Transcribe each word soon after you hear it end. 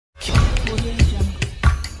What's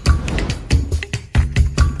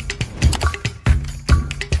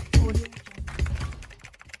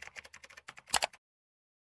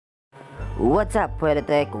up,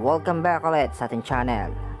 Pwedetech? Welcome back ulit sa ating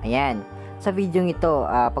channel. Ayan, sa video ito,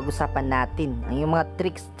 pag-usapan natin ang yung mga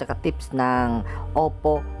tricks at tips ng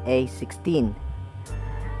Oppo A16.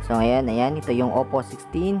 So ayan, ito yung Oppo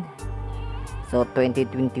 16. So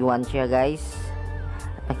 2021 siya, guys.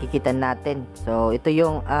 At makikita natin. So ito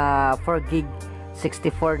yung 4GB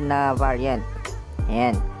 64 na variant.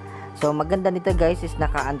 Ayan. So maganda nito, guys, is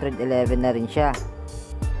naka Android 11 na rin siya.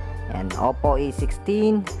 Ayan, Oppo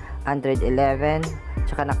A16 Android 11,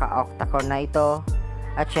 tsaka naka octa-core na ito,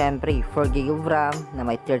 at syempre 4GB of RAM na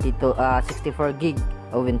may 64GB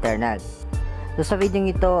of internal. So sa video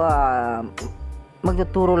ito,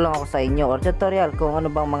 magtuturo lang ako sa inyo or tutorial kung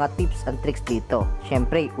ano bang mga tips and tricks dito.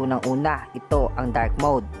 Syempre, unang-una, ito ang dark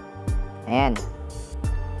mode. Ayan.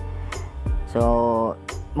 So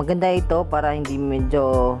maganda ito para hindi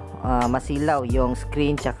medyo masilaw yung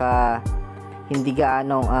screen, tsaka hindi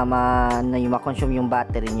gaano ma-consume yung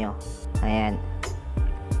battery nyo. Ayan.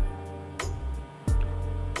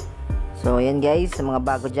 So ayan, guys, sa mga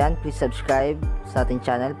bago dyan, please subscribe sa ating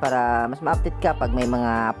channel para mas ma-update ka pag may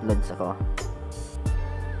mga uploads ako.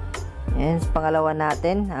 Ayan, sa pangalawa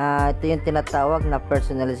natin, ito yung tinatawag na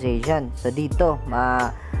personalization. So dito,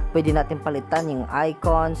 pwede natin palitan yung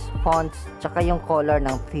icons, fonts, tsaka yung color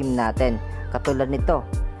ng theme natin, katulad nito.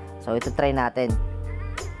 So ito, try natin.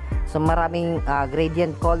 So maraming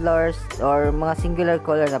gradient colors or mga singular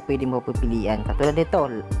color na pwede mo pipilian. Katulad nito,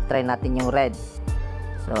 try natin yung red.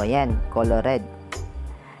 So ayan, color red.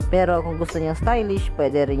 Pero kung gusto niyo stylish,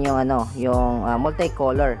 pwede rin yung yung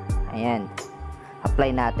multicolor. Ayan.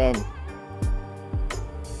 Apply natin.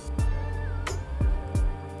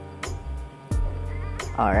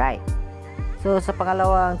 Alright. So sa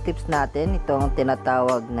pangalawang tips natin, itong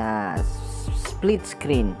tinatawag na split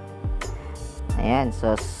screen. Ayan,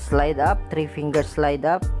 so slide up, 3 finger slide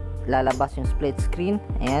up, lalabas yung split screen.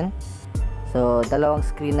 Ayan. So dalawang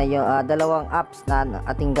screen na yung dalawang apps na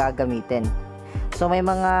ating gagamitin. So may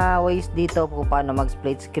mga ways dito kung paano mag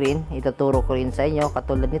split screen. Ituturo ko rin sa inyo,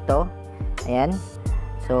 katulad nito. Ayan.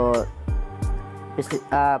 So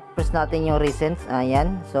press natin yung recent.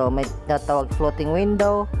 Ayan. So may tatawag floating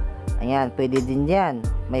window. Ayan, pwede din yan.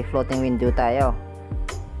 May floating window tayo.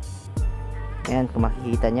 Ayan, kung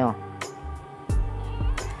makikita nyo.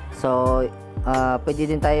 So pwede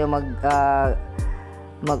din tayo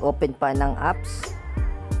mag-open pa ng apps.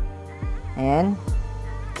 Ayan,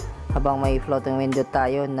 habang may floating window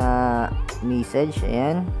tayo na message.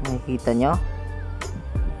 Ayan, makikita nyo.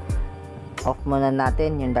 Off muna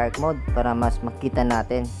natin yung dark mode para mas makita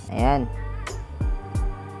natin. Ayan.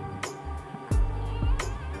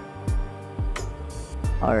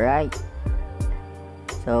 Alright.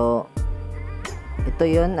 So ito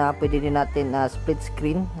yun, pwede din natin split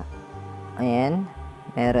screen. Ayan,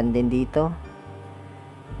 meron din dito.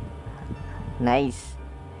 Nice.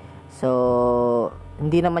 So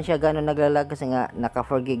hindi naman siya gano'n naglalag kasi nga naka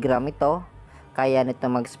 4GB RAM ito. Kaya nito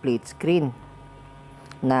mag split screen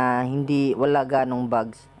na wala ganong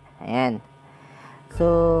bugs. Ayan.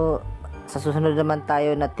 So sa susunod naman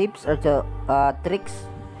tayo na tips or tricks.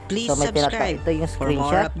 Please so may subscribe ito yung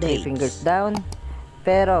screenshot, 3 fingers down.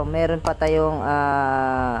 Pero meron pa tayong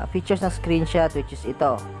features ng screenshot, which is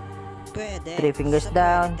ito, 3 fingers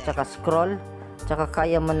down, tsaka scroll, tsaka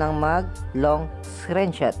kaya mo nang mag long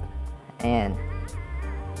screenshot. Ayan.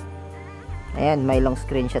 Ayan, may long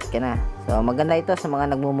screenshot ka na. So maganda ito sa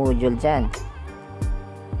mga nagmo-module dyan.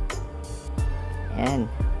 Ayan.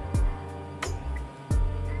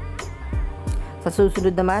 Sa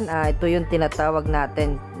susunod naman, ito yung tinatawag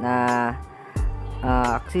natin na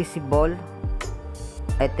accessible.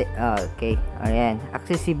 Okay, ayan,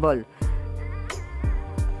 accessible.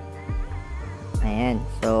 Ayan,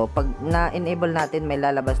 so pag na-enable natin, may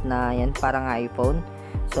lalabas na yan parang iPhone.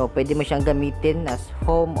 So pwede mo siyang gamitin as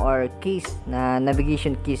home or keys, na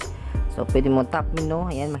navigation keys. So pwede mo tap menu.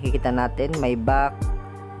 Ayan, makikita natin may back,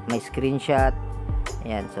 may screenshot.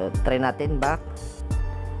 Ayan, so try natin back.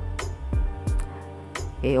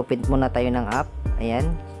 Okay, open muna tayo ng app.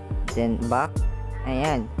 Ayan, then back.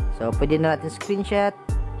 Ayan, so pwede na natin screenshot.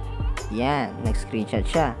 Yan, nag-screenshot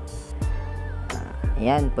siya.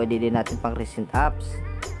 Ayan, pwede din natin pang recent apps.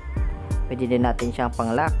 Pwede din natin siyang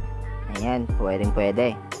pang lock. Ayan,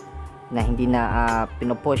 pwede na hindi na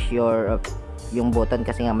pinopush yung button,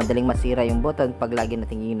 kasi nga madaling masira yung button pag lagi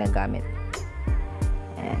natin ginagamit.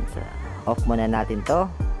 Ayan, so off muna natin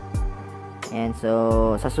to. Ayan,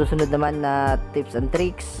 so sa susunod naman na tips and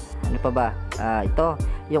tricks Ano pa ba? Ito,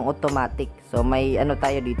 yung automatic. So may ano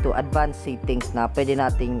tayo dito, advanced settings na pwede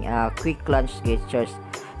nating quick launch gestures.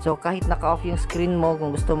 So kahit naka-off yung screen mo,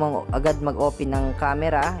 kung gusto mong agad mag-open ng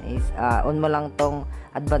camera, is on mo lang tong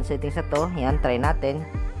advanced settings na to. Yan, try natin.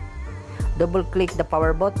 Double click the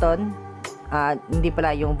power button. Hindi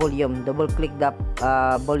pala yung volume. Double click the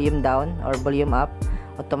volume down or volume up.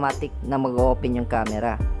 Automatic na mag-open yung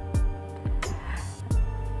camera.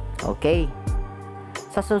 Okay.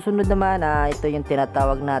 Sa susunod naman, ito yung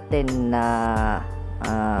tinatawag natin na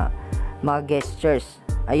mga gestures.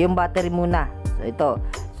 Yung battery muna. So ito.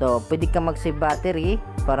 So pwede ka mag-save battery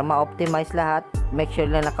para ma-optimize lahat. Make sure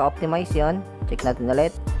na naka-optimize yon. Check natin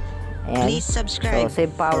ulit. Ayan. Please subscribe so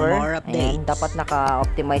save power. for more updates. Ayan. Dapat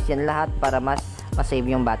naka-optimize yan lahat para mas ma-save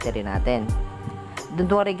yung battery natin. Don't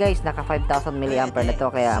worry guys, naka 5,000 mAh na to,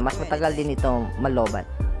 kaya mas matagal din ito malobat.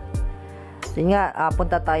 So yun nga,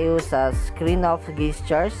 punta tayo sa screen of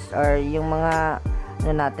gestures or yung mga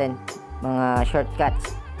ano natin, mga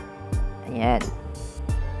shortcuts. Ayan.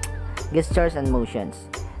 Gestures and motions.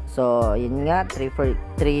 So yun nga, 3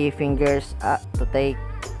 fingers to take.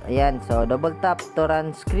 Ayan, so double tap to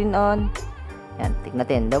run screen on. Ayan, tick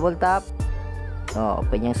natin, double tap. So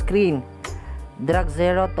open yung screen. Drag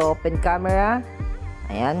 0 to open camera.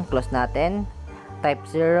 Ayan, close natin. Type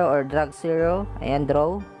 0 or drag 0. Ayan,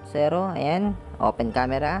 draw 0. Ayan, open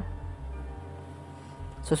camera.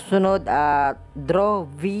 Susunod, draw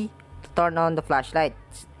V to turn on the flashlight.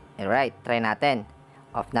 Alright, try natin.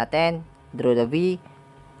 Off natin. Draw the V.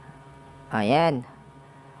 Ayan,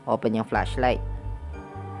 open yung flashlight.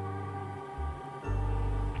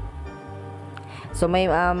 So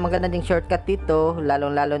may maganda ding shortcut dito,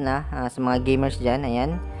 lalong-lalo na sa mga gamers dyan.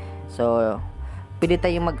 Ayan. So pwede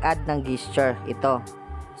tayong mag-add ng gesture. Ito.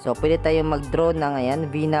 So pwede tayong mag-draw ng ayan,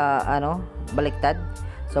 V na baliktad.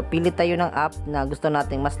 So pili tayo ng app na gusto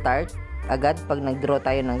nating ma-start agad pag nag-draw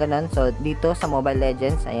tayo ng ganun. So dito sa Mobile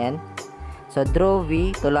Legends, ayan. So draw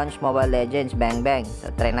V to launch Mobile Legends. Bang bang.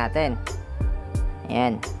 So try natin.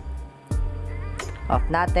 Ayan. Off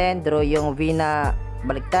natin, draw yung V na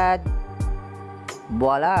baliktad.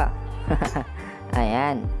 Voila.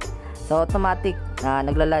 Ayan. So automatic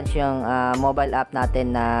nagla-launch yung mobile app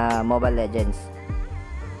natin na Mobile Legends.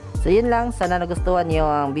 So yun lang, sana nagustuhan niyo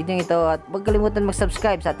ang video ito at huwag kalimutan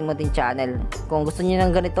mag-subscribe sa ating munting channel. Kung gusto niyo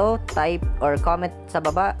ng ganito, type or comment sa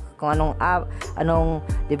baba kung anong app, anong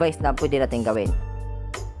device na pwede natin gawin.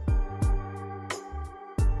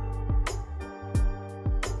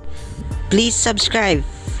 Please subscribe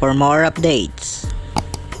for more updates.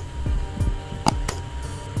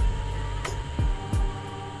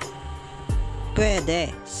 Pwede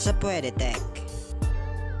sa Pwedetech.